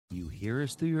You hear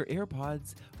us through your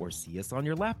AirPods or see us on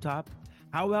your laptop.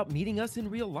 How about meeting us in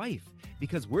real life?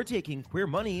 Because we're taking Queer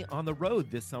Money on the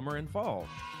road this summer and fall.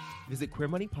 Visit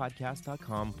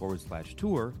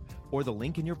queermoneypodcast.com/tour or the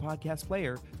link in your podcast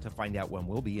player to find out when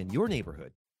we'll be in your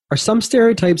neighborhood. Are some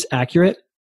stereotypes accurate?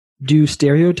 Do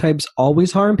stereotypes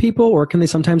always harm people, or can they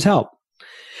sometimes help?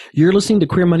 You're listening to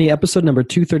Queer Money episode number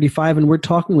 235, and we're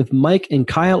talking with Mike and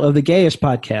Kyle of the Gayish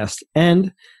podcast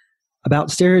and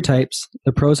about stereotypes,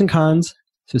 the pros and cons,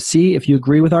 to see if you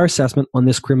agree with our assessment on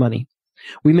this Queer Money.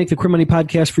 We make the Queer Money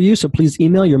podcast for you, so please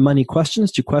email your money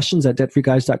questions to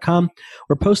questions@debtfreeguys.com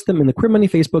or post them in the Queer Money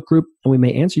Facebook group, and we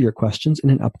may answer your questions in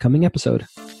an upcoming episode.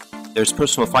 There's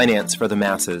personal finance for the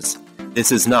masses.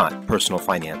 This is not personal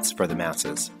finance for the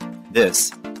masses.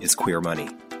 This is Queer Money.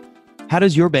 How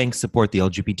does your bank support the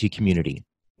LGBT community?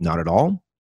 Not at all?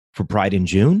 For Pride in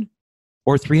June?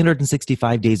 Or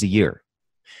 365 days a year?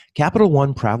 Capital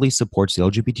One proudly supports the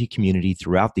LGBT community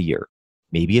throughout the year.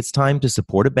 Maybe it's time to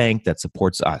support a bank that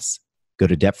supports us. Go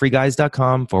to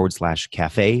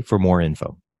debtfreeguys.com/cafe for more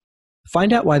info.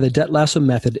 Find out why the debt lasso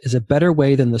method is a better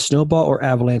way than the snowball or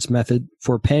avalanche method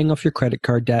for paying off your credit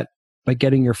card debt by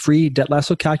getting your free debt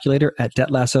lasso calculator at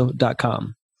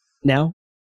debtlasso.com. Now,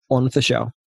 on with the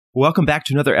show. Welcome back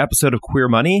to another episode of Queer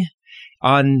Money.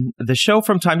 On the show,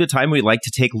 from time to time, we like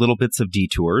to take little bits of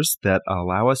detours that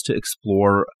allow us to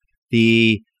explore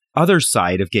the other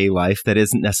side of gay life that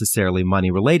isn't necessarily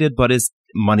money related, but is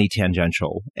money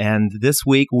tangential. And this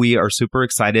week, we are super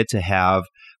excited to have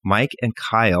Mike and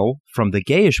Kyle from the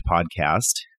Gayish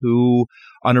podcast, who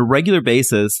on a regular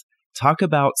basis talk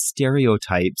about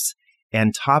stereotypes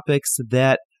and topics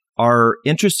that are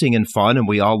interesting and fun, and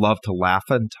we all love to laugh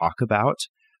and talk about,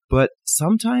 but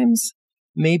sometimes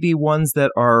maybe ones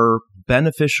that are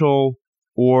beneficial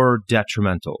or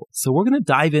detrimental. So we're going to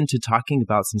dive into talking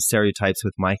about some stereotypes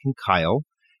with Mike and Kyle.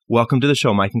 Welcome to the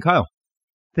show, Mike and Kyle.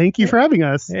 Thank you for having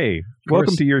us. Hey,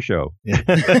 welcome to your show.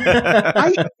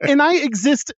 I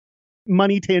exist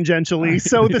money tangentially,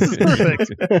 so this is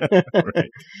perfect. Right.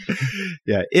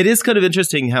 Yeah, it is kind of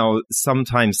interesting how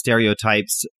sometimes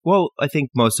stereotypes, well, I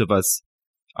think most of us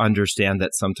understand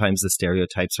that sometimes the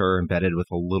stereotypes are embedded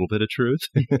with a little bit of truth,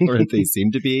 or they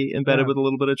seem to be embedded with a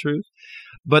little bit of truth.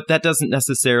 But that doesn't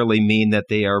necessarily mean that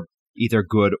they are either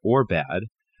good or bad.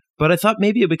 But I thought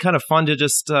maybe it'd be kind of fun to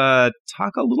just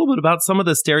talk a little bit about some of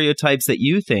the stereotypes that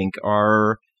you think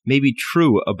are maybe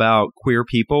true about queer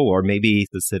people, or maybe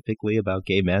specifically about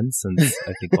gay men, since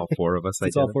I think all four of us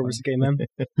It's all four of us gay men.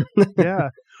 Yeah.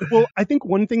 Well, I think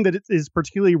one thing that is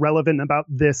particularly relevant about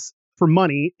this for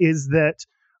money is that,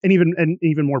 and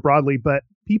even more broadly, but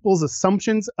people's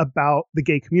assumptions about the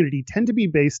gay community tend to be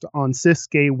based on cis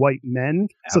gay white men.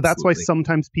 Absolutely. So that's why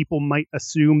sometimes people might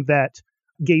assume that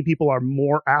gay people are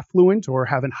more affluent or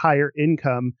have a higher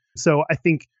income. So I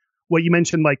think what you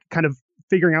mentioned, like kind of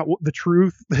figuring out the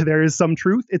truth, there is some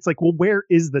truth. It's like, well, where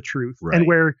is the truth and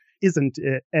where isn't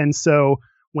it? And so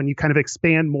when you kind of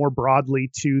expand more broadly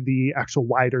to the actual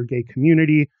wider gay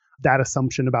community, that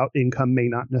assumption about income may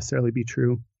not necessarily be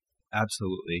true.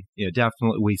 Absolutely. Yeah,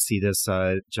 definitely. We see this.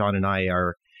 John and I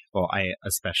are, well, I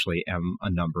especially am a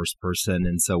numbers person.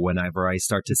 And so whenever I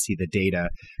start to see the data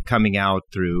coming out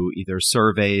through either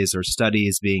surveys or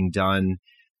studies being done,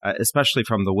 especially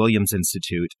from the Williams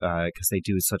Institute, because they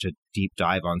do such a deep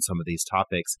dive on some of these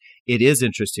topics, it is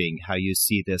interesting how you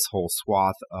see this whole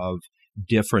swath of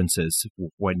differences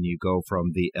when you go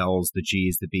from the L's, the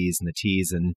G's, the B's, and the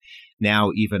T's, and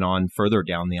now even on further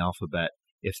down the alphabet,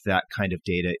 if that kind of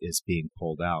data is being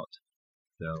pulled out.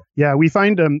 So yeah, we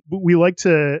find we like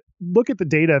to look at the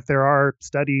data if there are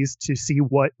studies to see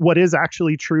what is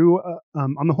actually true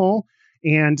on the whole,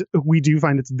 and we do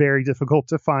find it's very difficult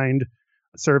to find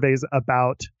surveys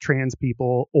about trans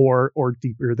people or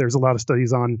deeper. There's a lot of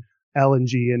studies on L and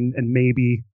G and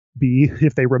maybe B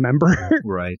if they remember.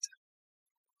 Right.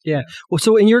 Yeah. Well,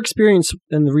 so in your experience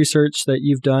and the research that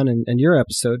you've done and your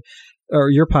episode or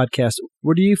your podcast,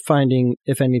 what are you finding,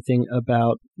 if anything,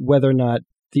 about whether or not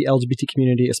the LGBT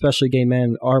community, especially gay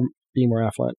men, are being more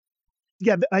affluent?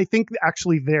 Yeah, I think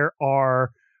actually there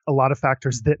are a lot of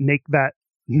factors that make that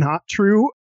not true.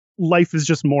 Life is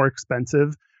just more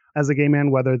expensive as a gay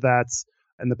man, whether that's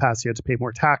in the past you had to pay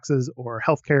more taxes or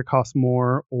healthcare costs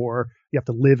more, or you have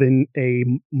to live in a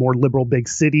more liberal big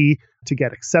city to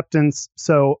get acceptance.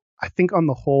 So I think on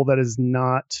the whole, that is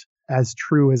not as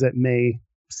true as it may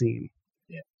seem.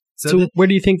 Yeah. So where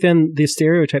do you think then the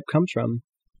stereotype comes from?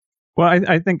 Well,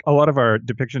 I think a lot of our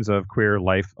depictions of queer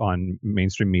life on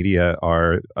mainstream media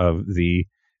are of the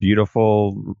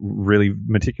beautiful, really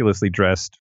meticulously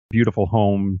dressed, beautiful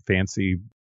home, fancy,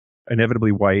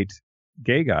 inevitably white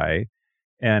gay guy.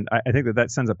 And I think that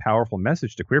sends a powerful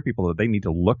message to queer people that they need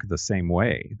to look the same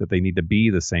way, that they need to be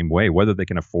the same way, whether they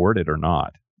can afford it or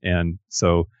not. And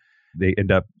so they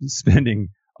end up spending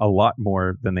a lot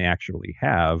more than they actually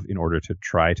have in order to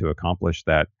try to accomplish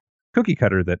that cookie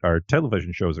cutter that our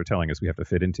television shows are telling us we have to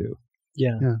fit into.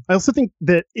 Yeah. I also think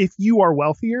that if you are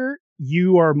wealthier,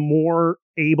 you are more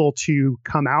able to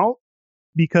come out,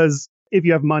 because if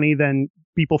you have money, then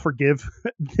people forgive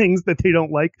things that they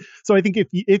don't like. So I think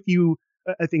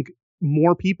I think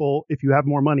more people, if you have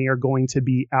more money, are going to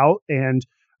be out, and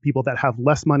people that have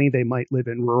less money, they might live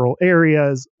in rural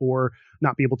areas or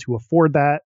not be able to afford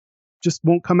that, just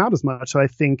won't come out as much. So I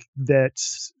think that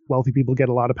wealthy people get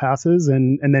a lot of passes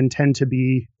and then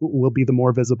will be the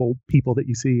more visible people that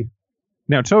you see.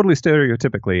 Now, totally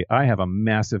stereotypically, I have a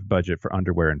massive budget for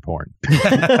underwear and porn.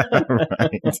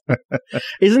 Right.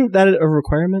 Isn't that a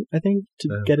requirement, I think,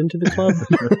 to get into the club?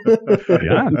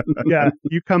 Yeah.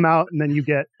 You come out and then you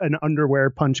get an underwear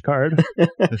punch card.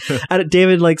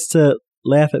 David likes to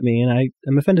laugh at me, and I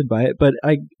am offended by it, but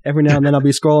every now and then I'll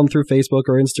be scrolling through Facebook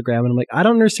or Instagram, and I'm like, I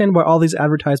don't understand why all these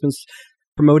advertisements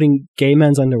promoting gay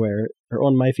men's underwear are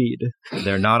on my feed.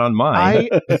 They're not on mine.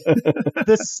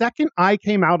 The second I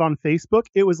came out on Facebook,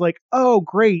 it was like, oh,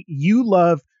 great. You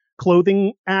love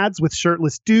clothing ads with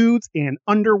shirtless dudes and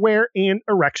underwear and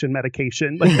erection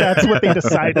medication. Like, that's what they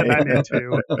decided I'm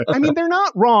into. I mean, they're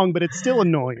not wrong, but it's still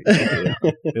annoying.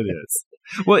 It is.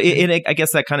 Well, I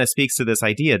guess that kind of speaks to this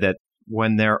idea that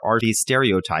when there are these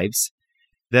stereotypes,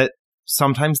 that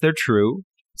sometimes they're true,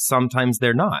 sometimes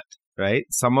they're not. Right?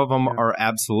 Some of them are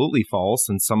absolutely false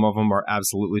and some of them are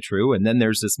absolutely true. And then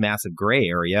there's this massive gray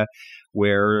area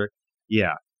where,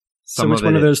 so which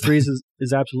one of those three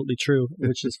is absolutely true,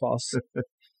 which is false?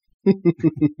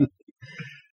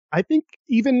 I think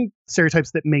even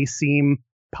stereotypes that may seem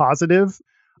positive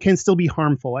can still be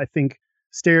harmful. I think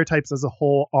stereotypes as a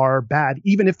whole are bad,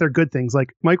 even if they're good things. Like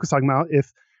Mike was talking about,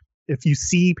 if you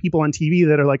see people on TV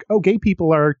that are like, oh, gay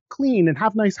people are clean and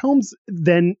have nice homes,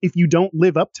 then if you don't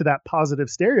live up to that positive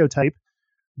stereotype,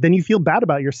 then you feel bad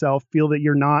about yourself, feel that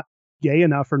you're not gay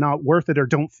enough or not worth it or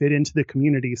don't fit into the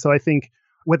community. So I think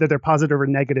whether they're positive or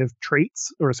negative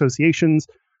traits or associations,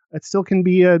 it still can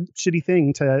be a shitty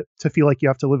thing to feel like you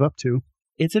have to live up to.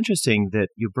 It's interesting that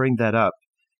you bring that up,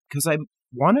 because I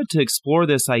wanted to explore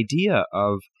this idea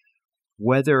of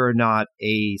whether or not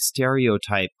a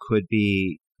stereotype could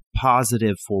be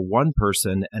positive for one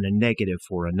person and a negative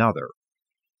for another.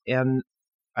 And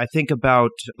I think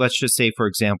about, let's just say, for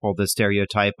example, the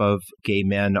stereotype of gay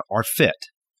men are fit,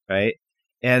 right?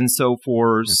 And so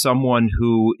for someone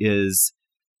who is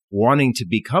wanting to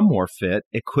become more fit,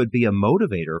 it could be a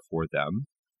motivator for them.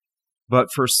 But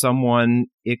for someone,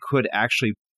 it could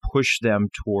actually push them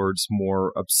towards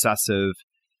more obsessive,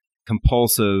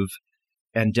 compulsive,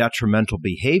 and detrimental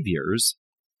behaviors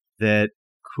that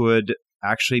could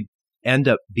actually end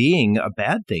up being a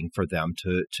bad thing for them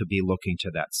to be looking to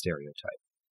that stereotype.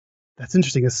 That's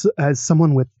interesting. As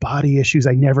someone with body issues,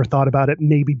 I never thought about it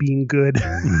maybe being good.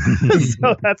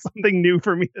 So that's something new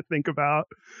for me to think about.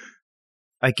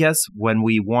 I guess when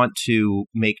we want to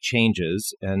make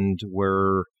changes and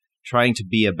we're trying to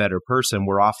be a better person,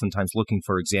 we're oftentimes looking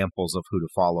for examples of who to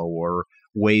follow or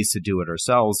ways to do it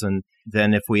ourselves. And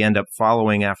then if we end up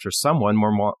following after someone,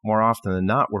 more often than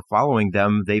not, we're following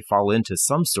them, they fall into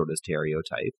some sort of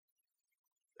stereotype.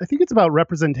 I think it's about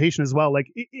representation as well. Like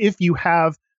if you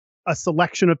have a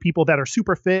selection of people that are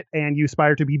super fit and you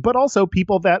aspire to be, but also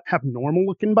people that have normal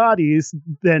looking bodies,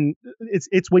 then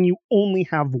it's when you only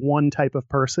have one type of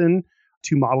person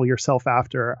to model yourself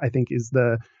after, I think is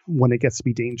when it gets to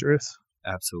be dangerous.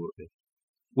 Absolutely.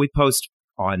 We post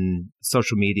on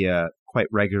social media quite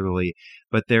regularly,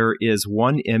 but there is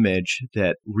one image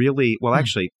that really, well,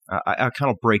 actually, I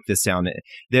kind of break this down.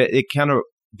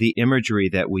 The imagery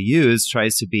that we use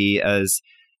tries to be as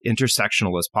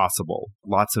intersectional as possible.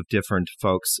 Lots of different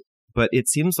folks, but it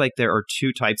seems like there are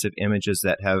two types of images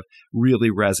that have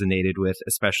really resonated with,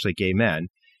 especially gay men.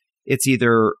 It's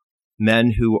either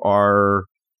men who are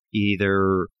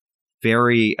either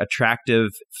very attractive,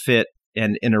 fit,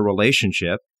 and in a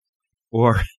relationship,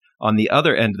 or on the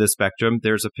other end of the spectrum,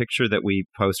 there's a picture that we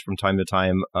post from time to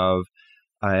time of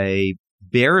a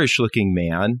bearish-looking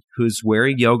man who's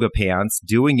wearing yoga pants,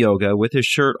 doing yoga with his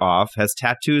shirt off, has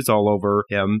tattoos all over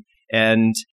him,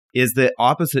 and is the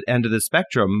opposite end of the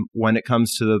spectrum when it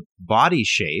comes to the body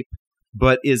shape,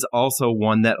 but is also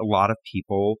one that a lot of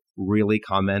people really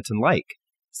comment and like.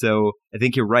 So I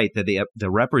think you're right that the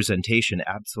representation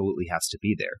absolutely has to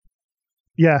be there.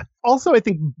 Yeah. Also, I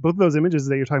think both of those images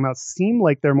that you're talking about seem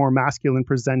like they're more masculine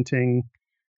presenting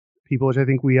people, which I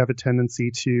think we have a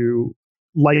tendency to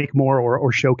like more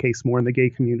or showcase more in the gay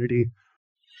community.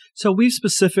 So we've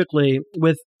specifically,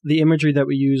 with the imagery that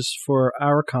we use for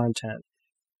our content,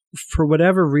 for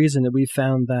whatever reason, we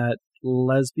found that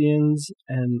lesbians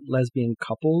and lesbian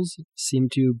couples seem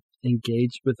to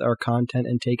engage with our content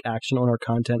and take action on our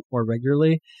content more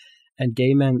regularly, and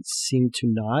gay men seem to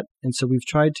not. And so we've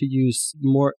tried to use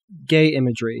more gay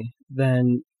imagery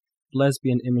than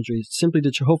lesbian imagery, simply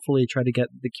to hopefully try to get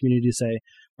the community to say,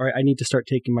 all right, I need to start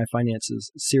taking my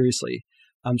finances seriously,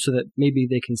 so that maybe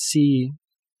they can see,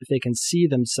 if they can see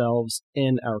themselves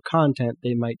in our content,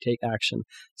 they might take action,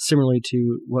 similarly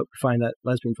to what we find that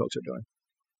lesbian folks are doing.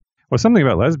 Well, something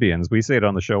about lesbians, we say it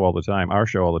on the show all the time, our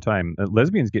show all the time,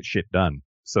 lesbians get shit done.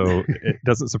 So it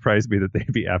doesn't surprise me that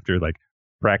they'd be after like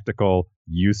practical,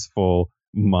 useful,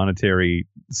 monetary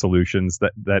solutions.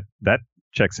 That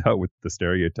checks out with the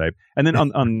stereotype. And then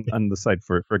on the side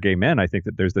for gay men, I think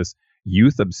that there's this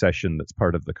youth obsession that's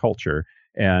part of the culture.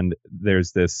 And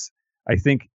there's this, I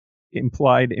think,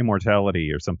 implied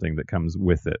immortality or something that comes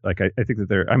with it. Like I think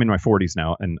that I'm in my 40s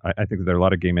now, and I think that there are a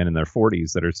lot of gay men in their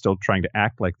 40s that are still trying to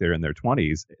act like they're in their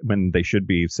 20s when they should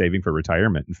be saving for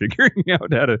retirement and figuring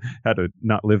out how to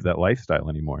not live that lifestyle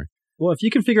anymore. Well, if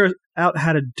you can figure out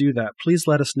how to do that, please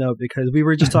let us know, because we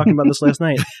were just talking about this last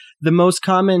night. The most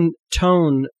common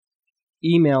tone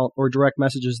email or direct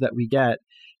messages that we get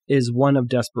is one of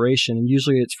desperation. And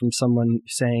usually it's from someone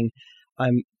saying,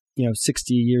 I'm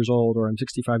 60 years old, or I'm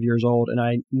 65 years old, and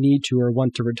I need to or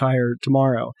want to retire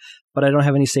tomorrow, but I don't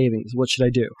have any savings. What should I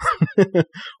do?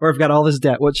 Or I've got all this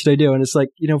debt. What should I do? And it's like,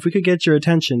 if we could get your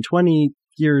attention 20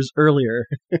 years earlier,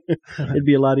 it'd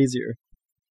be a lot easier.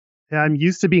 Yeah, I'm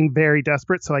used to being very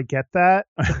desperate, so I get that.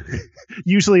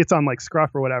 Usually it's on like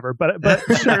Scruff or whatever, but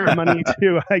sure, money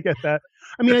too. I get that.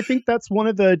 I mean, I think that's one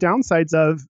of the downsides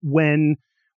of when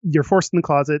you're forced in the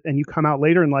closet and you come out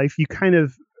later in life, you kind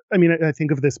of, I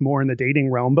think of this more in the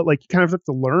dating realm, but like you kind of have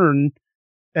to learn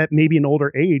at maybe an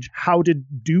older age how to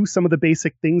do some of the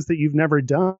basic things that you've never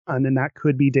done. And that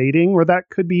could be dating, or that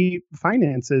could be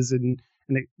finances. And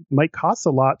it might cost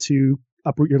a lot to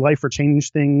uproot your life or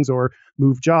change things or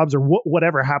move jobs or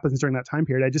whatever happens during that time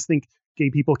period. I just think gay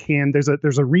people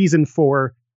there's a reason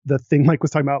for the thing Mike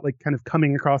was talking about, like kind of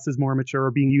coming across as more mature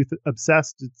or being youth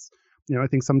obsessed. It's, I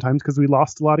think sometimes because we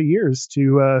lost a lot of years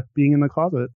to being in the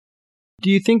closet. Do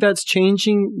you think that's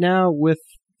changing now with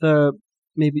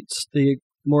maybe the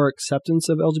more acceptance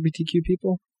of LGBTQ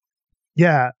people?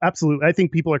 Yeah, absolutely. I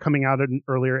think people are coming out at an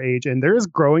earlier age, and there is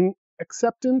growing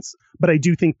acceptance. But I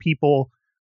do think people,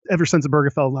 ever since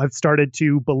Obergefell, I've started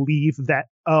to believe that,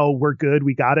 oh, we're good.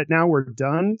 We got it now. We're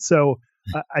done. So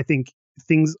I think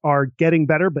things are getting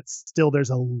better, but still there's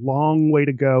a long way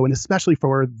to go. And especially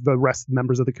for the rest of the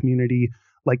members of the community,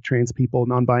 like trans people,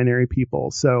 non-binary people.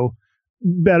 So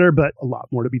better, but a lot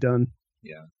more to be done.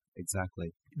 Yeah,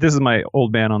 exactly. This is my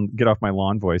old man on get off my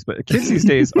lawn voice, but kids these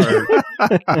days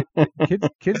are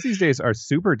kids these days are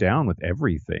super down with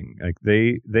everything. Like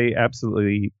they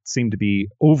absolutely seem to be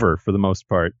over, for the most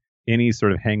part, any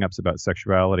sort of hangups about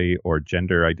sexuality or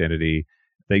gender identity.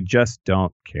 They just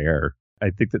don't care. I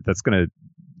think that's going to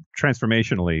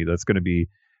transformationally, that's going to be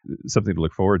something to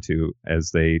look forward to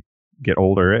as they get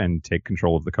older and take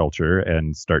control of the culture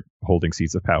and start holding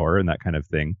seats of power and that kind of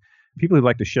thing. People who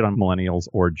like to shit on millennials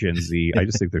or Gen Z, I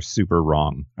just think they're super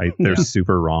wrong. They're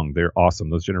super wrong. They're awesome.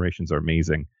 Those generations are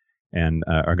amazing and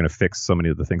are going to fix so many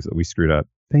of the things that we screwed up.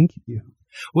 Thank you.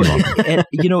 Well, and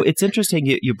it's interesting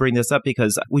you bring this up,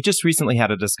 because we just recently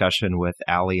had a discussion with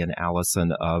Allie and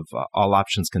Allison of All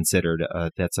Options Considered.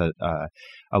 That's a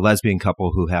lesbian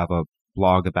couple who have a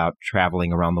blog about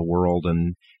traveling around the world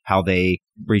and how they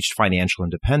reached financial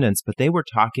independence. But they were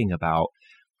talking about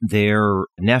their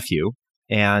nephew.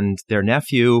 And their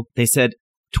nephew, they said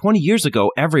 20 years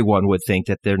ago, everyone would think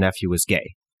that their nephew was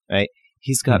gay, right?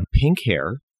 He's got pink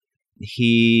hair.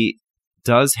 He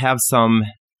does have some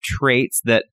traits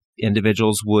that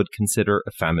individuals would consider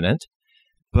effeminate,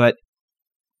 but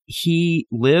he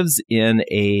lives in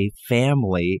a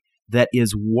family that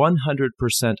is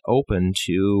 100% open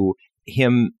to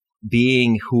him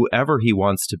being whoever he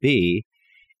wants to be.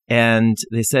 And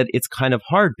they said it's kind of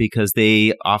hard because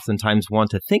they oftentimes want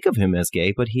to think of him as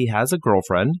gay, but he has a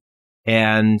girlfriend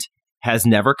and has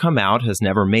never come out, has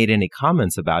never made any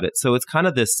comments about it. So it's kind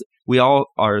of this, we all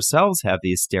ourselves have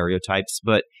these stereotypes,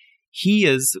 but he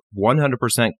is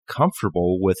 100%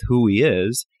 comfortable with who he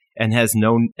is and has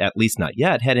known, at least not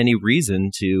yet, had any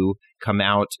reason to come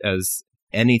out as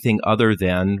anything other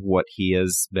than what he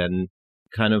has been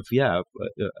kind of,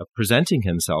 presenting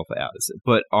himself as.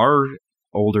 But our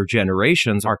older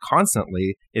generations are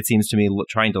constantly, it seems to me,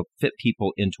 trying to fit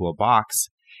people into a box.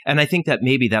 And I think that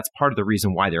maybe that's part of the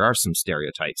reason why there are some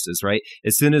stereotypes is, right?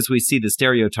 As soon as we see the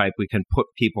stereotype, we can put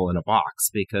people in a box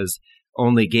because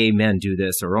only gay men do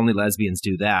this or only lesbians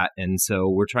do that. And so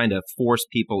we're trying to force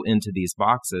people into these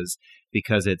boxes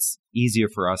because it's easier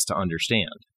for us to understand.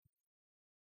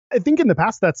 I think in the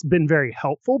past that's been very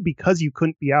helpful because you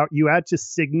couldn't be out. You had to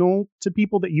signal to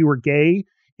people that you were gay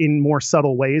in more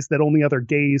subtle ways that only other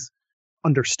gays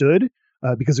understood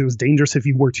because it was dangerous if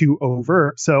you were too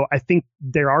overt. So I think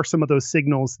there are some of those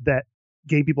signals that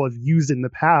gay people have used in the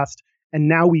past. And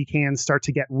now we can start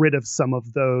to get rid of some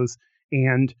of those.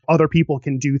 And other people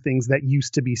can do things that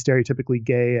used to be stereotypically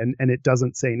gay and it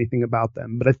doesn't say anything about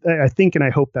them. But I think and I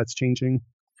hope that's changing.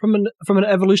 From an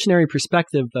evolutionary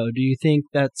perspective, though, do you think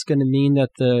that's going to mean that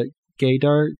the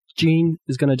gaydar gene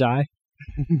is going to die?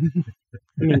 I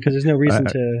mean, because there's no reason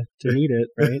to need it,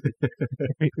 right?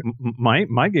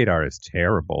 My gaydar is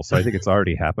terrible, so I think it's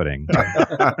already happening.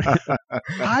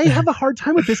 I have a hard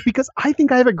time with this because I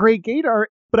think I have a great gaydar,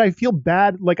 but I feel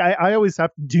bad. Like I always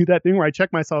have to do that thing where I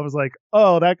check myself as like,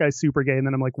 oh, that guy's super gay, and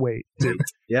then I'm like, wait, dude,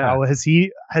 how has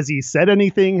he said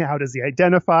anything? How does he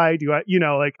identify? Do I,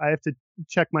 like I have to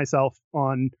check myself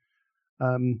on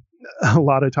a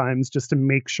lot of times just to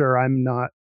make sure I'm not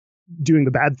doing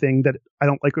the bad thing that I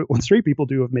don't like when straight people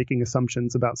do of making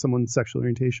assumptions about someone's sexual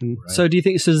orientation. Right. So do you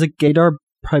think, is the gaydar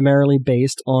primarily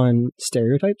based on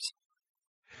stereotypes?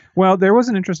 Well, there was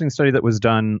an interesting study that was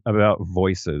done about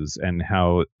voices and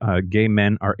how gay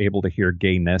men are able to hear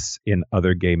gayness in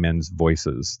other gay men's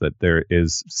voices, that there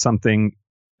is something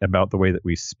about the way that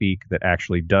we speak that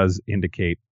actually does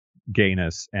indicate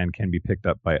gayness and can be picked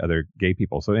up by other gay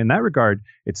people. So in that regard,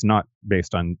 it's not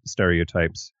based on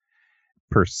stereotypes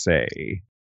per se.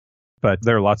 But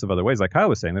there are lots of other ways, like Kyle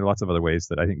was saying, there are lots of other ways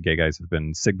that I think gay guys have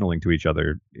been signaling to each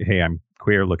other, hey, I'm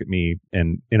queer, look at me,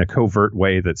 and in a covert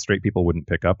way that straight people wouldn't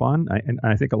pick up on. And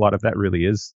I think a lot of that really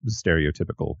is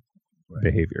stereotypical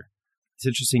behavior. It's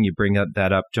interesting you bring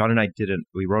that up. John and I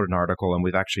we wrote an article, and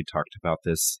we've actually talked about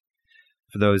this.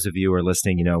 For those of you who are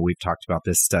listening, we've talked about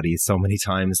this study so many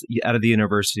times. Out of the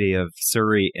University of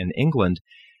Surrey in England,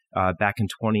 back in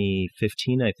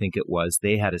 2015, I think it was,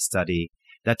 they had a study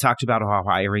that talked about how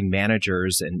hiring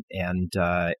managers and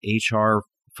HR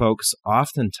folks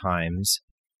oftentimes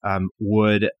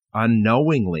would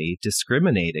unknowingly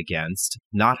discriminate against,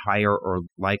 not hire, or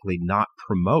likely not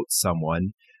promote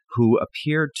someone who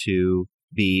appeared to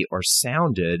be or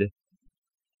sounded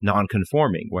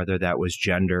non-conforming, whether that was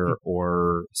gender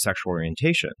or sexual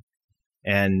orientation.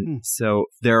 And so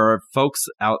there are folks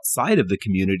outside of the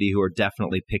community who are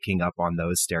definitely picking up on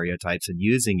those stereotypes and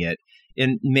using it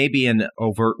maybe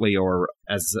overtly or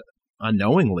as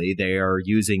unknowingly, they are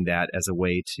using that as a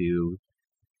way to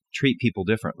treat people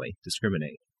differently,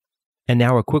 discriminate. And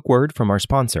now a quick word from our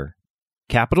sponsor.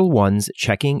 Capital One's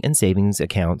checking and savings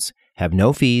accounts have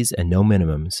no fees and no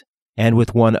minimums. And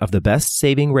with one of the best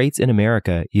saving rates in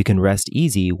America, you can rest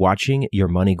easy watching your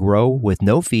money grow with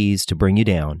no fees to bring you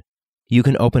down. You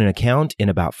can open an account in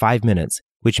about 5 minutes,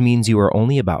 which means you are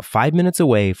only about 5 minutes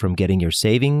away from getting your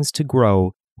savings to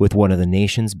grow with one of the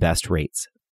nation's best rates.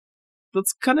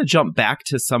 Let's kind of jump back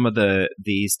to some of the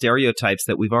stereotypes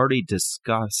that we've already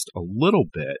discussed a little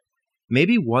bit.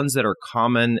 Maybe ones that are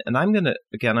common, and I'm going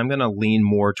to lean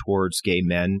more towards gay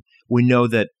men. We know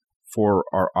that for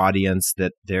our audience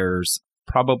that there's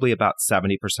probably about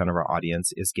 70% of our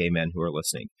audience is gay men who are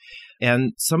listening.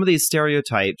 And some of these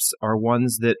stereotypes are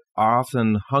ones that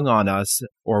often hung on us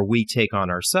or we take on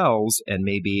ourselves and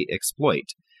maybe exploit.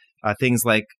 Things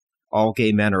like all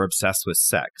gay men are obsessed with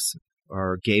sex,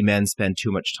 or gay men spend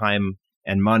too much time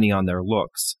and money on their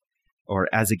looks, or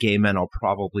as a gay man, I'll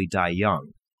probably die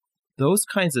young. Those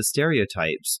kinds of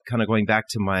stereotypes, kind of going back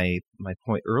to my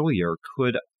point earlier,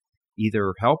 could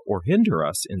either help or hinder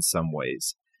us in some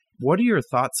ways. What are your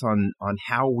thoughts on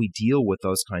how we deal with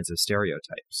those kinds of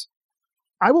stereotypes?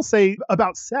 I will say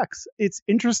about sex, it's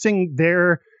interesting.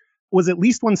 There was at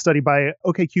least one study by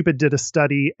OkCupid did a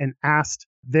study and asked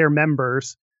their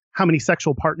members how many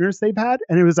sexual partners they've had.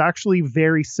 And it was actually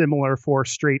very similar for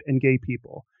straight and gay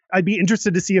people. I'd be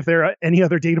interested to see if there are any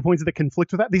other data points that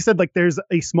conflict with that. They said like there's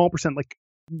a small percent, like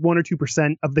 1 or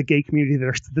 2% of the gay community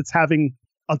that's having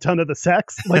a ton of the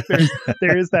sex. Like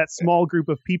there is that small group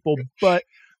of people. But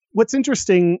what's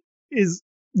interesting is,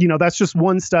 that's just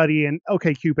one study, and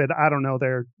OkCupid, I don't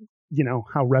know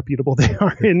how reputable they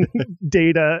are in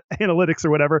data analytics or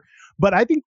whatever. But I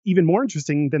think even more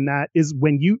interesting than that is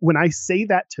when I say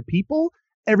that to people,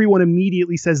 everyone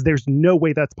immediately says there's no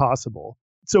way that's possible.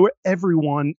 So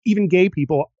everyone, even gay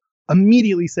people,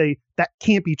 immediately say that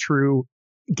can't be true.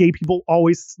 Gay people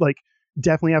always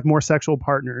definitely have more sexual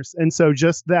partners. And so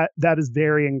just that is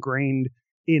very ingrained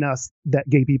in us, that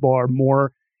gay people are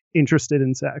more interested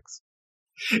in sex.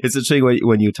 It's interesting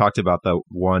when you talked about the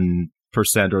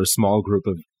 1% or a small group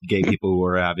of gay people who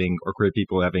are having, or queer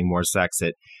people having more sex.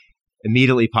 It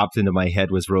immediately popped into my head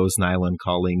was Rose Nyland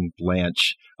calling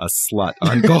Blanche a slut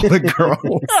on Golden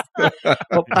Girls.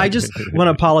 Well, I just want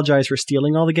to apologize for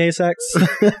stealing all the gay sex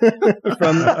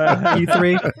from you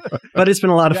three, but it's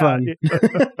been a lot of fun.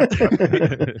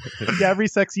 Yeah, every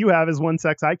sex you have is one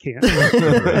sex I can't.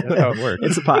 That's how it works.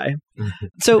 It's a pie.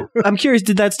 So I'm curious,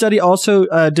 did that study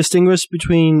also distinguish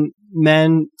between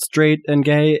men, straight and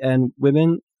gay, and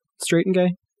women, straight and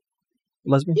gay?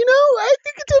 Lesbian? I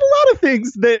think it did a lot of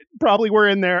things that probably were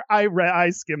in there. I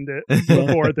skimmed it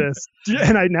before this,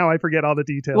 and now I forget all the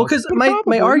details. Well, because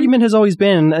my argument has always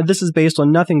been, and this is based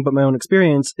on nothing but my own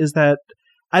experience, is that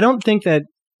I don't think that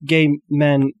gay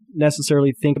men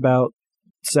necessarily think about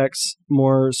sex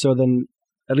more so than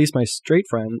at least my straight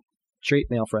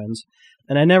male friends.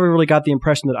 And I never really got the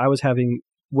impression that I was having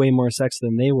way more sex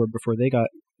than they were before they got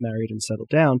married and settled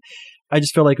down. I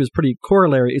just feel like it was pretty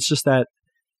corollary. It's just that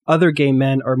other gay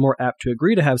men are more apt to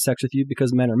agree to have sex with you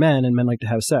because men are men and men like to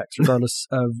have sex regardless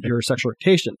of your sexual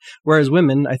orientation. Whereas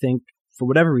women, I think, for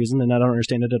whatever reason, and I don't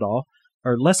understand it at all,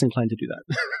 are less inclined to do that.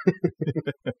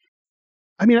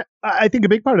 I mean, I think a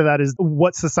big part of that is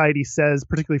what society says,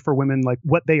 particularly for women, like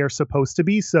what they are supposed to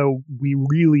be. So we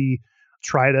really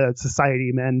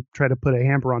men try to put a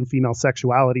hamper on female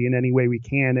sexuality in any way we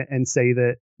can and say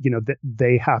that, that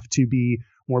they have to be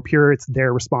more pure.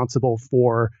 They're responsible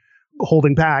for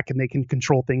holding back and they can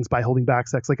control things by holding back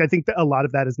sex. Like, I think that a lot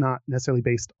of that is not necessarily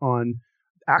based on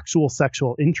actual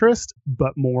sexual interest,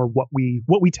 but more what we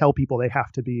tell people they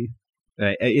have to be.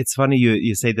 It's funny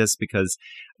you say this because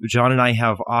John and I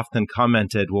have often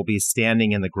commented, we'll be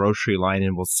standing in the grocery line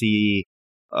and we'll see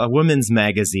a women's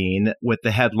magazine with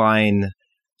the headline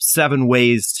 7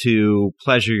 ways to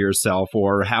pleasure yourself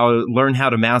or learn how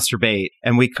to masturbate.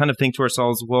 And we kind of think to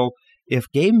ourselves, well, if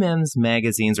gay men's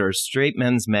magazines or straight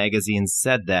men's magazines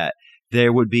said that,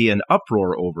 there would be an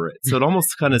uproar over it. So it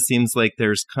almost kind of seems like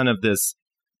there's kind of this,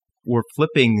 we're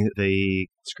flipping the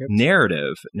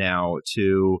narrative now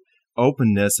to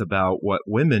openness about what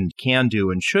women can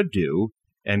do and should do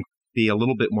and be a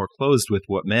little bit more closed with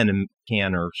what men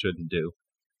can or shouldn't do.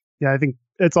 Yeah, I think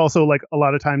it's also like a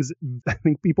lot of times I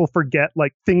think people forget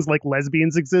like things like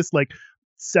lesbians exist. Like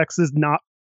sex is not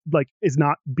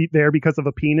there because of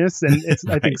a penis, and it's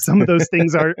right. I think some of those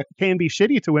things can be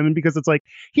shitty to women because it's like,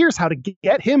 here's how to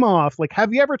get him off. Like,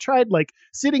 have you ever tried like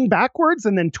sitting backwards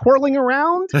and then twirling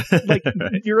around like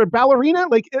you're a ballerina?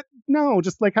 Like, no,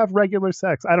 just like have regular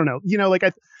sex. I don't know. Like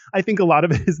I think a lot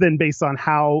of it is then based on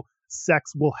how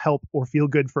sex will help or feel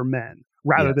good for men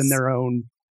rather than their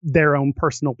own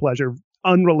personal pleasure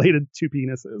unrelated to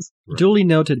penises. Right. Duly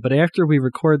noted, but after we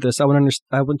record this, I want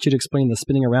you to explain the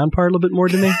spinning around part a little bit more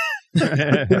to me.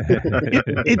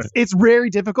 It's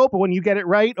very difficult, but when you get it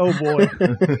right, oh boy.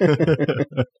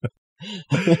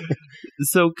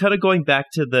 So kind of going back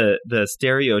to the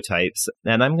stereotypes,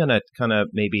 and I'm going to kind of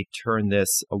maybe turn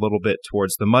this a little bit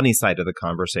towards the money side of the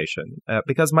conversation.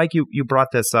 Because Mike, you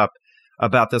brought this up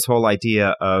about this whole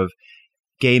idea of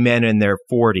gay men in their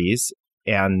 40s,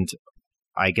 and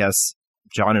I guess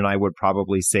John and I would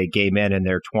probably say gay men in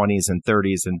their 20s and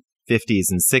 30s and 50s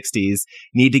and 60s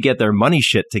need to get their money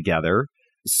shit together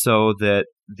so that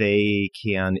they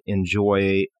can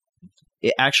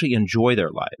actually enjoy their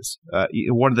lives.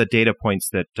 One of the data points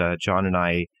that John and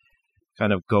I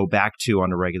kind of go back to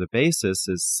on a regular basis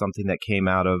is something that came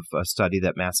out of a study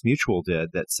that MassMutual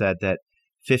did that said that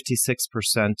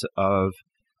 56% of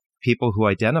people who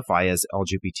identify as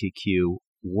LGBTQ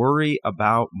worry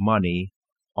about money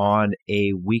on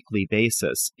a weekly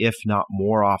basis, if not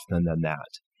more often than that.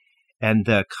 And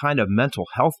the kind of mental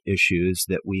health issues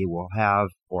that we will have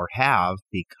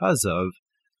because of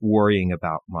worrying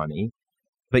about money.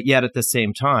 But yet at the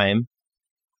same time,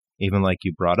 even like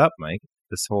you brought up, Mike,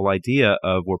 this whole idea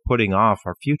of we're putting off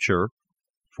our future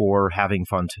for having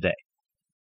fun today.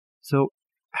 So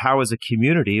how as a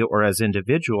community or as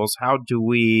individuals, how do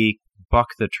we buck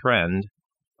the trend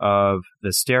of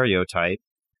the stereotype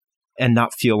and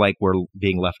not feel like we're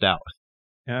being left out?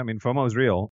 Yeah, I mean, FOMO is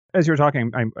real. As you were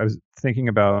talking, I was thinking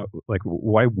about, like,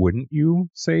 why wouldn't you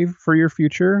save for your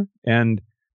future? And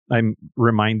I'm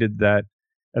reminded that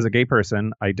as a gay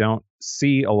person, I don't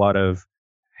see a lot of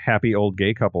happy old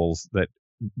gay couples that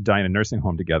die in a nursing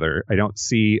home together. I don't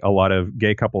see a lot of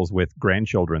gay couples with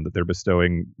grandchildren that they're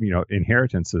bestowing,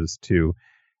 inheritances to.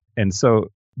 And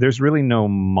so there's really no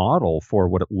model for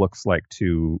what it looks like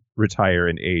to retire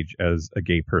in age as a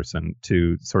gay person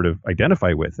to sort of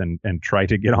identify with and try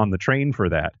to get on the train for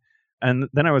that. And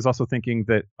then I was also thinking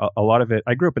that a lot of it,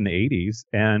 I grew up in the 80s,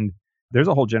 and there's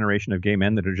a whole generation of gay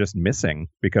men that are just missing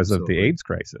because of the AIDS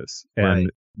crisis.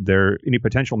 And there, any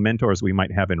potential mentors we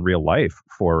might have in real life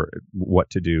for what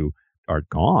to do are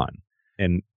gone.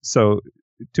 And so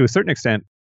to a certain extent,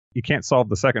 you can't solve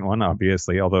the second one,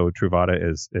 obviously, although Truvada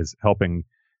is helping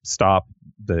stop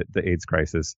the AIDS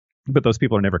crisis. But those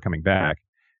people are never coming back.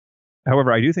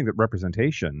 However, I do think that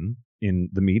representation in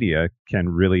the media can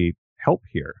really help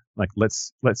here. Like,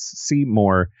 let's see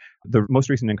more. The most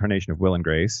recent incarnation of Will and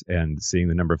Grace, and seeing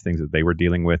the number of things that they were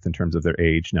dealing with in terms of their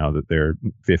age now that they're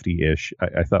 50-ish,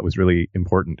 I thought was really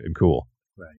important and cool.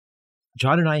 Right.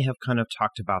 John and I have kind of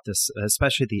talked about this,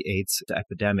 especially the AIDS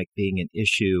epidemic being an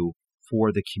issue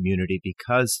for the community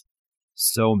because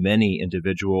so many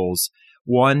individuals,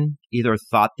 one, either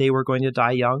thought they were going to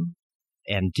die young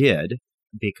and did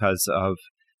because of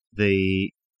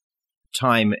the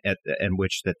time in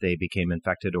which that they became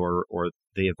infected or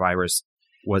the virus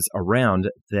was around,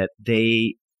 that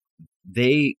they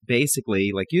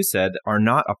basically, like you said, are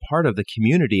not a part of the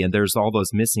community, and there's all those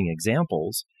missing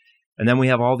examples. And then we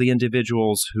have all the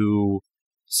individuals who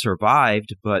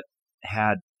survived but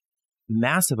had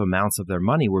massive amounts of their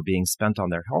money were being spent on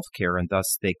their health care, and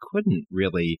thus they couldn't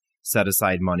really set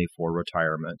aside money for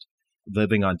retirement,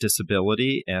 living on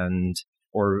disability and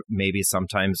or maybe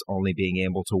sometimes only being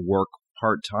able to work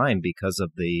part-time because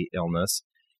of the illness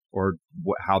or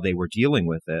how they were dealing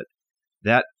with it.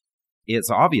 That is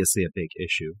obviously a big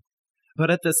issue. But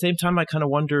at the same time, I kind of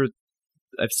wonder,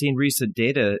 I've seen recent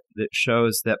data that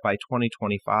shows that by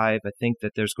 2025, I think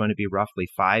that there's going to be roughly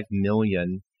 5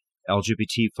 million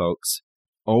LGBT folks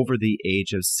over the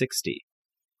age of 60.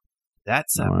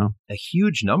 That's a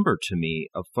huge number to me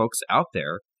of folks out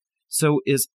there. So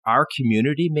is our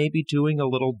community maybe doing a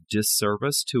little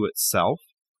disservice to itself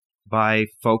by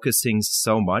focusing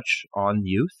so much on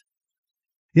youth?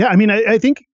 Yeah, I mean, I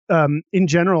think in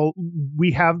general,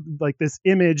 we have like this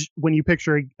image when you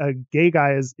picture a gay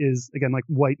guy is again, like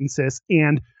white and cis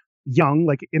and young,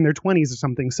 like in their 20s or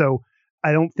something. So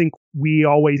I don't think we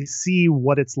always see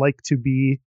what it's like to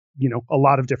be, you know, a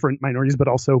lot of different minorities, but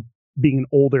also being an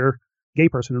older gay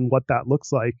person and what that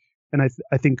looks like. And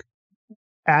I think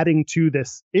adding to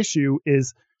this issue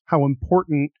is how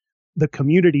important the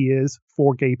community is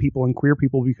for gay people and queer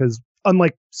people, because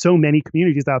unlike so many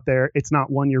communities out there, it's not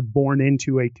one you're born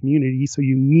into a community. So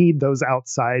you need those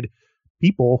outside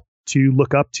people to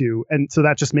look up to. And so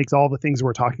that just makes all the things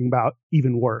we're talking about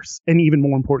even worse and even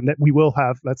more important that we will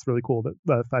have. That's really cool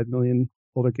that 5 million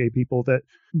older gay people that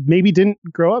maybe didn't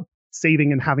grow up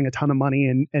saving and having a ton of money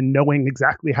and knowing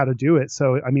exactly how to do it.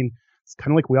 So, I mean, it's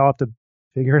kind of like we all have to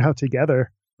figure it out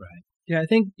together. Right. Yeah, I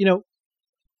think,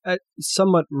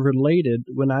 somewhat related,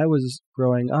 when I was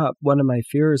growing up, one of my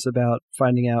fears about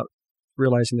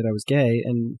realizing that I was gay,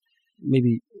 and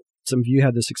maybe some of you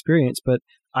had this experience, but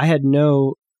I had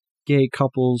no gay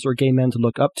couples or gay men to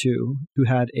look up to who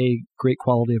had a great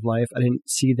quality of life. I didn't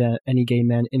see any gay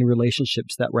men in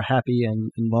relationships that were happy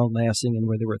and long-lasting and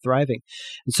where they were thriving.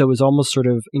 And so it was almost sort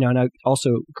of, and I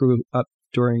also grew up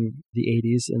during the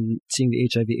 80s and seeing the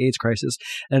HIV/AIDS crisis.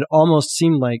 And it almost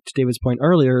seemed like, to David's point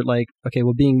earlier, like, okay,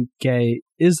 well, being gay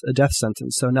is a death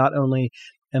sentence. So not only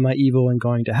am I evil and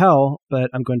going to hell, but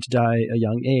I'm going to die a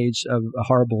young age of a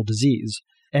horrible disease.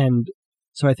 And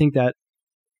so I think that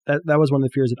was one of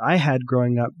the fears that I had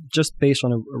growing up, just based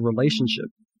on a relationship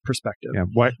perspective.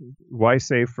 Yeah. Why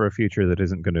save for a future that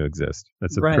isn't going to exist?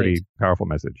 That's a pretty powerful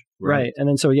message. Right. And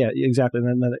then, so yeah, exactly.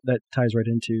 And then that ties right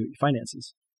into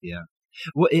finances. Yeah.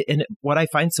 Well, and what I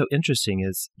find so interesting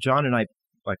is John and I,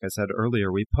 like I said earlier,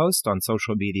 we post on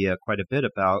social media quite a bit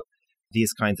about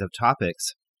these kinds of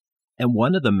topics. And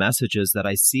one of the messages that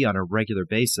I see on a regular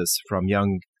basis from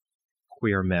young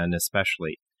queer men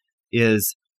especially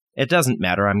is, it doesn't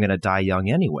matter, I'm going to die young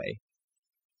anyway.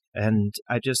 And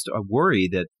I worry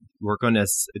that we're going to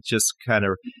just kind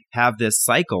of have this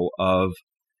cycle of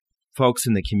folks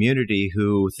in the community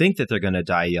who think that they're going to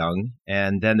die young,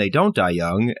 and then they don't die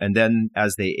young. And then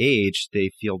as they age,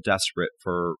 they feel desperate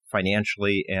for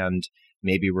financially and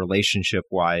maybe relationship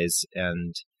wise.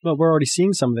 And well, we're already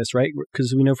seeing some of this, right?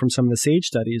 Because we know from some of the SAGE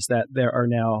studies that there are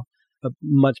now a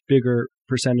much bigger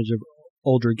percentage of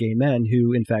older gay men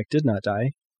who in fact did not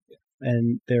die.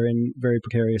 And they're in very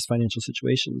precarious financial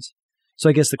situations. So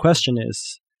I guess the question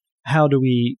is, how do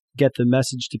we get the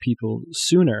message to people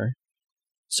sooner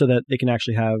so that they can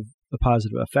actually have a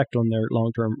positive effect on their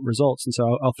long-term results. And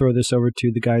so I'll throw this over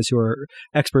to the guys who are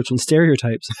experts on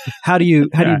stereotypes. How do you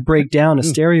break down a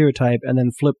stereotype and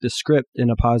then flip the script in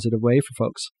a positive way for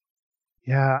folks?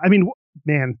 Yeah, I mean,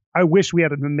 man, I wish we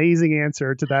had an amazing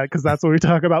answer to that because that's what we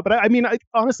talk about. But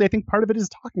honestly, I think part of it is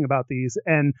talking about these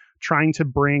and trying to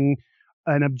bring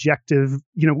an objective,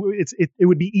 it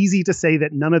would be easy to say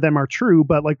that none of them are true,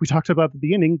 but like we talked about at the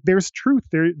beginning, there's truth.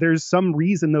 There's some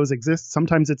reason those exist.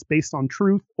 Sometimes it's based on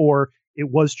truth or it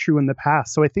was true in the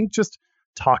past. So I think just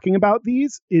talking about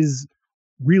these is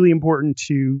really important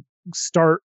to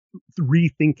start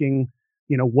rethinking,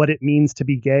 what it means to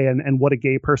be gay and what a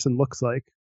gay person looks like.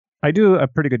 I do a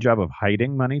pretty good job of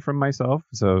hiding money from myself.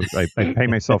 So I pay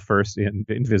myself first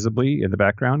invisibly in the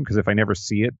background, because if I never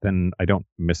see it, then I don't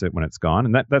miss it when it's gone.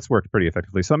 And that's worked pretty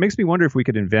effectively. So it makes me wonder if we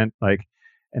could invent like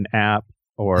an app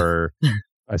or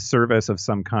a service of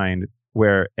some kind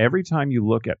where every time you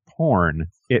look at porn,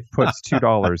 it puts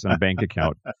 $2 in a bank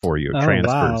account for you,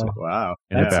 transfers it. Wow.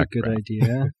 That's a good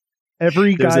idea.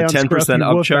 Every There's guy a 10%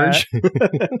 upcharge.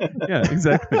 Yeah,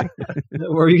 exactly.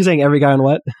 Were you saying every guy on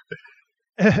what?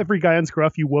 Every guy on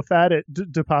Scruff you woof at, it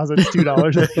deposits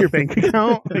 $2 into your bank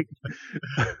account.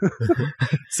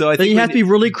 So I think you have to be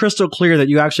really crystal clear that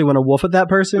you actually want to woof at that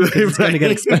person, because it's going to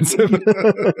get expensive.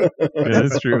 Yeah,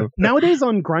 that's true. Nowadays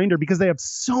on Grindr, because they have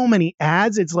so many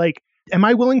ads, it's like, am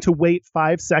I willing to wait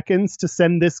 5 seconds to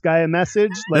send this guy a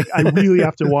message? Like, I really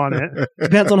have to want it.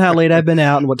 Depends on how late I've been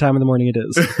out and what time in the morning it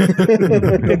is.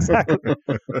 Exactly.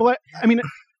 Well,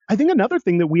 I think another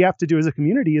thing that we have to do as a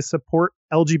community is support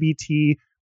LGBT,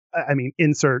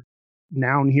 insert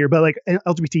noun here, but like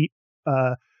LGBT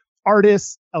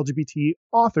artists, LGBT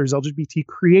authors, LGBT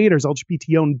creators,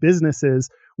 LGBT owned businesses.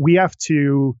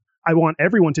 I want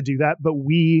everyone to do that, but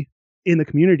we in the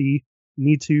community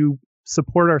need to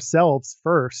support ourselves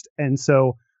first. And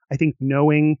so I think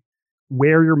knowing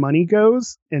where your money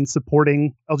goes and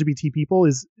supporting LGBT people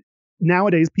is,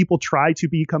 nowadays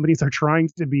companies are trying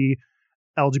to be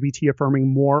LGBT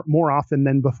affirming more often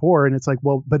than before. And it's like,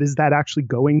 well, but is that actually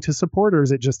going to support, or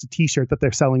is it just a t-shirt that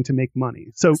they're selling to make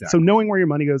money? So knowing where your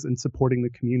money goes and supporting the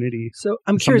community so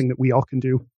I'm curious, something that we all can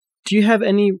do. Do you have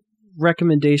any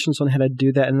recommendations on how to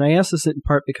do that? And I asked this in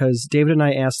part because David and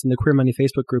I asked in the Queer Money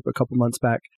Facebook group a couple months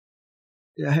back,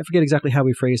 I forget exactly how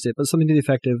we phrased it, but something to the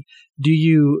effect of, do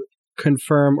you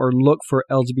confirm or look for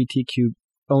LGBTQ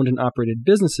owned and operated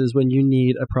businesses when you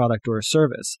need a product or a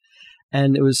service?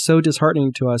 And it was so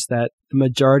disheartening to us that the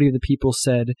majority of the people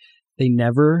said they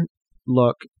never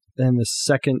look. And the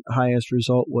second highest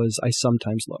result was, I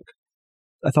sometimes look.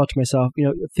 I thought to myself,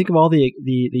 think of all the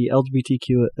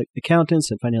LGBTQ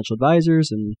accountants and financial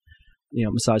advisors and,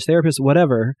 massage therapists,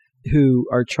 whatever, who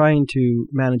are trying to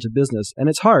manage a business. And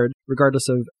it's hard, regardless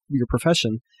of your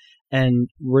profession. And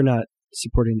we're not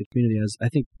supporting the community as I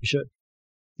think we should.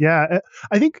 Yeah,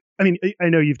 I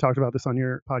know you've talked about this on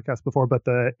your podcast before, but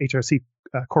the HRC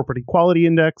Corporate Equality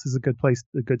Index is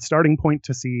a good starting point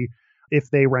to see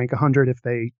if they rank 100, if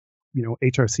they,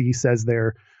 HRC says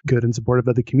they're good and supportive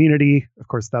of the community. Of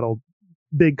course,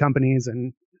 big companies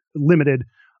and limited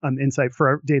insight for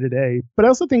our day to day. But I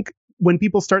also think when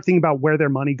people start thinking about where their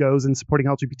money goes and supporting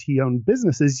LGBT-owned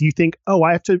businesses, you think, oh,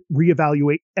 I have to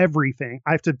reevaluate everything.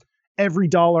 Every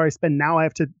dollar I spend now, I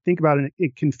have to think about it.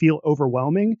 It can feel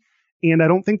overwhelming. And I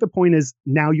don't think the point is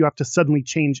now you have to suddenly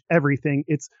change everything.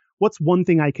 It's what's one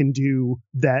thing I can do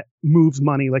that moves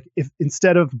money? Like if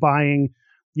instead of buying,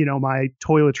 my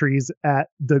toiletries at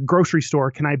the grocery store,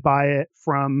 can I buy it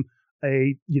from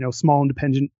a, small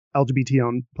independent LGBT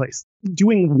owned place?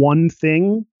 Doing one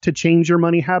thing to change your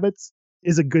money habits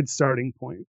is a good starting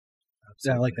point.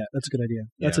 Yeah, I like that. That's a good idea.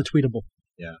 That's a tweetable.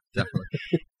 Yeah, definitely.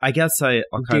 I guess I'm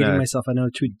dating myself. I know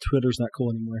Twitter's not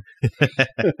cool anymore,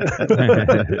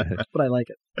 but I like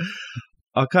it.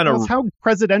 I'll kind of. That's how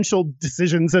presidential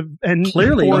decisions and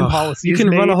clearly foreign policy. You can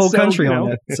run a whole country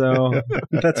on it. So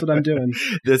that's what I'm doing.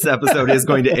 This episode is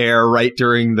going to air right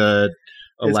during the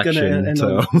election. It's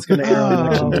going to air on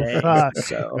election day.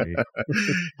 So.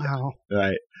 Wow.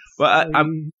 Right. Well,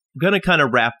 I'm going to kind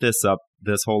of wrap this up,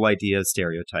 this whole idea of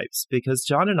stereotypes, because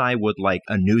John and I would like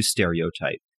a new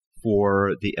stereotype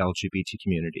for the LGBT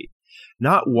community.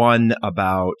 Not one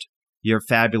about you're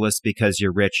fabulous because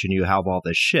you're rich and you have all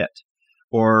this shit,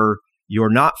 or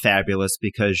you're not fabulous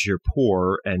because you're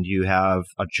poor and you have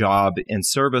a job in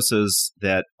services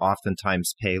that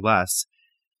oftentimes pay less.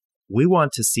 We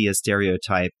want to see a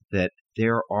stereotype that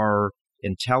there are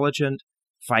intelligent,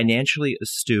 financially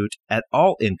astute at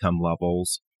all income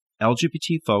levels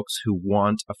LGBT folks who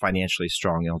want a financially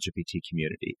strong LGBT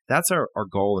community. That's our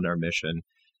goal and our mission.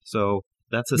 So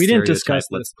That's a We stereotype didn't discuss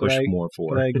let's this, but push I- more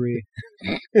for. But I agree.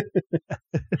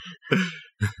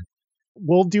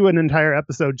 We'll do an entire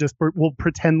episode we'll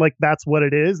pretend like that's what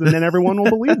it is, and then everyone will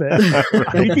believe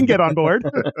it. We can get on board.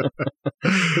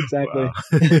 Exactly.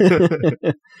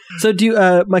 So do you,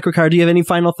 Mike or Kyle, do you have any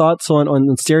final thoughts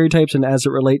on stereotypes and as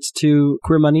it relates to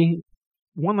queer money?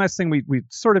 One last thing we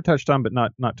sort of touched on, but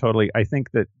not totally. I think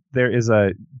that there is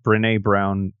a Brene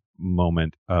Brown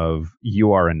moment of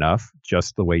you are enough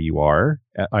just the way you are.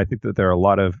 I think that there are a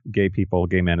lot of gay people,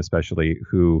 gay men especially,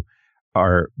 who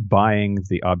are buying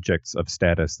the objects of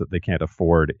status that they can't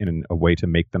afford in a way to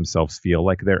make themselves feel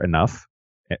like they're enough,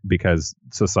 because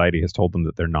society has told them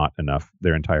that they're not enough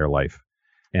their entire life.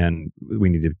 And we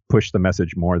need to push the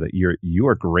message more that you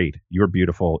are great, you're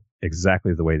beautiful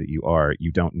exactly the way that you are.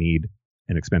 You don't need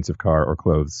an expensive car or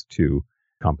clothes to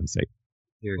compensate.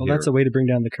 Well, that's a way to bring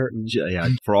down the curtain. Yeah,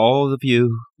 for all of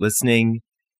you listening,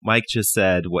 Mike just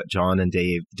said what John and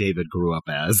David grew up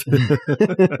as.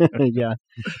 Yeah.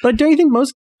 But don't you think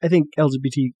I think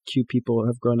LGBTQ people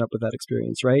have grown up with that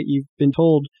experience, right? You've been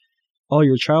told all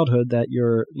your childhood that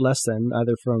you're less than,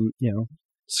 either from,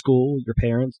 school, your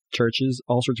parents, churches,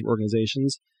 all sorts of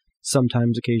organizations,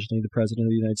 sometimes occasionally the President of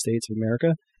the United States of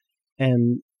America.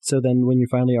 And so then when you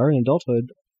finally are in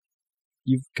adulthood,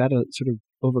 you've got to sort of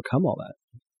overcome all that.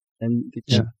 And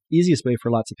the easiest way for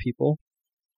lots of people,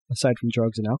 aside from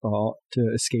drugs and alcohol,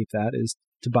 to escape that is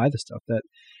to buy the stuff that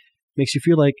makes you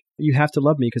feel like you have to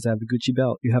love me because I have a Gucci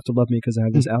belt. You have to love me because I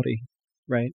have this Audi,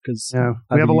 right? Because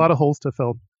we have a lot of holes to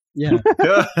fill. Yeah.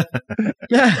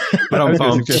 Yeah. But I was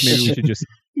going to suggest maybe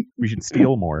we should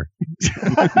steal more.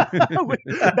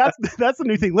 That's the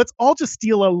new thing. Let's all just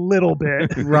steal a little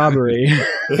bit. Robbery. I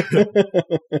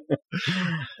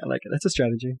like it. That's a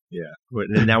strategy. Yeah.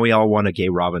 And now we all want a gay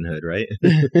Robin Hood, right?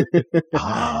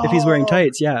 If he's wearing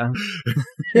tights, yeah.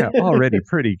 Yeah, already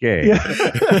pretty gay. Yeah.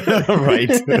 Right.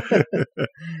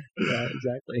 Yeah,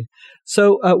 exactly.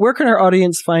 So where can our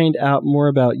audience find out more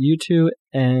about you two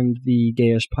and the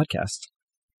Gayish podcast?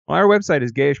 Well, our website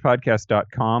is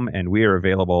gayishpodcast.com, and we are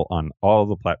available on all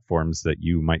the platforms that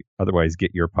you might otherwise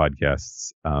get your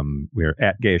podcasts. We're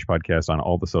at Gayish Podcast on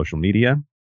all the social media.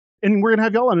 And we're going to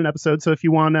have y'all on an episode. So if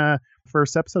you want a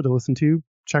first episode to listen to,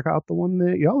 check out the one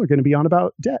that y'all are going to be on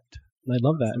about debt. I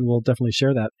love that, and we'll definitely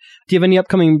share that. Do you have any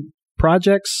upcoming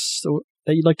projects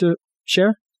that you'd like to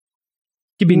share?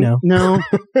 Could be no. No,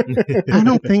 I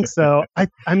don't think so. I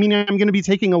mean, I'm going to be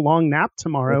taking a long nap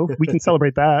tomorrow. We can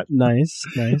celebrate that. Nice.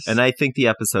 And I think the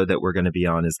episode that we're going to be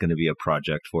on is going to be a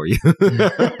project for you. What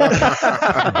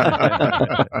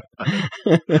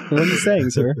are you saying,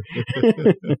 sir?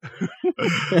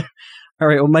 All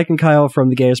right. Well, Mike and Kyle from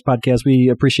the Gayish podcast, we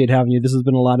appreciate having you. This has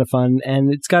been a lot of fun,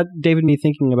 and it's got David and me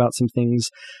thinking about some things,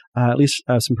 at least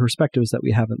some perspectives that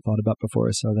we haven't thought about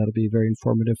before. So that'll be very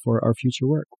informative for our future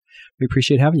work. We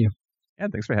appreciate having you. Yeah,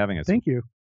 thanks for having us. Thank you.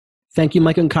 Thank you,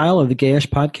 Mike and Kyle of the Gayish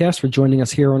podcast, for joining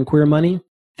us here on Queer Money.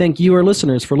 Thank you, our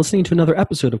listeners, for listening to another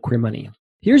episode of Queer Money.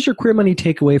 Here's your Queer Money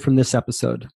takeaway from this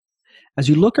episode. As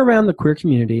you look around the queer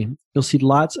community, you'll see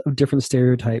lots of different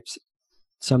stereotypes,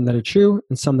 some that are true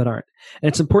and some that aren't. And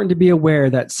it's important to be aware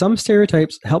that some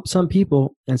stereotypes help some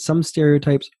people and some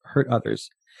stereotypes hurt others.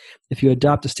 If you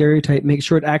adopt a stereotype, make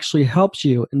sure it actually helps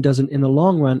you and doesn't, in the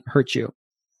long run, hurt you.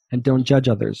 And don't judge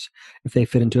others if they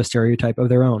fit into a stereotype of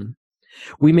their own.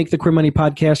 We make the Queer Money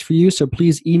podcast for you, so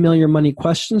please email your money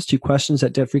questions to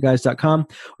questions@debtfreeguys.com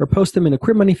or post them in a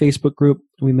Queer Money Facebook group,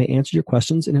 and we may answer your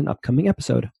questions in an upcoming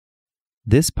episode.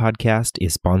 This podcast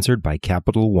is sponsored by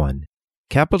Capital One.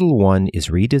 Capital One is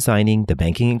redesigning the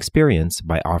banking experience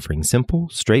by offering simple,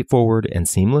 straightforward, and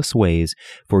seamless ways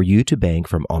for you to bank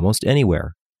from almost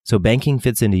anywhere. So banking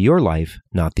fits into your life,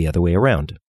 not the other way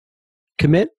around.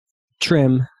 Commit,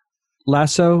 trim,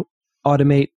 lasso,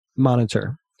 automate,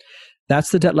 monitor. That's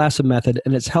the Debt Lasso method,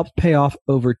 and it's helped pay off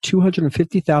over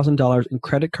 $250,000 in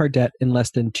credit card debt in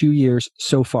less than 2 years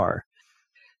so far.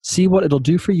 See what it'll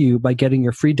do for you by getting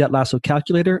your free Debt Lasso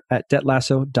calculator at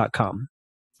debtlasso.com.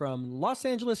 From Los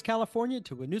Angeles, California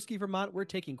to Winooski, Vermont, we're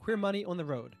taking Queer Money on the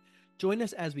road. Join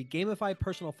us as we gamify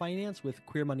personal finance with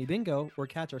Queer Money Bingo, or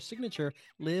catch our signature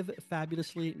Live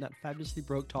Fabulously, Not Fabulously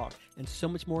Broke talk, and so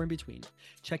much more in between.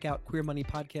 Check out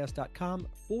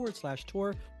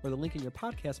queermoneypodcast.com/tour or the link in your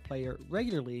podcast player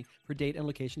regularly for date and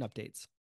location updates.